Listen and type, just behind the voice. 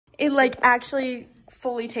it like actually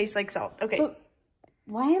fully tastes like salt. Okay. But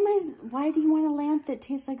why do you want a lamp that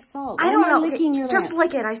tastes like salt? I don't know. Licking your just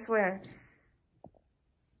lamp? lick it, I swear.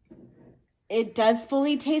 It does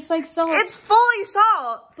fully taste like salt. It's fully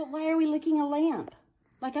salt. But why are we licking a lamp?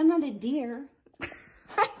 Like, I'm not a deer.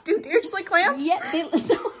 Do deers lick lamps? Yeah,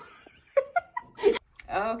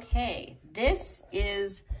 Okay, this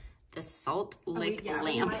is the salt lick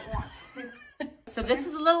lamp. So this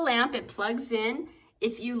is a little lamp. It plugs in.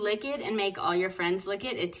 If you lick it and make all your friends lick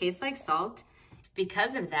it, it tastes like salt.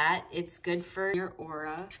 Because of that, it's good for your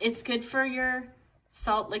aura. It's good for your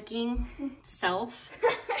salt licking self.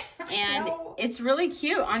 And it's really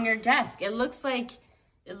cute on your desk. It looks like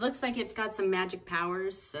it's got some magic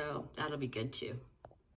powers, so that'll be good too.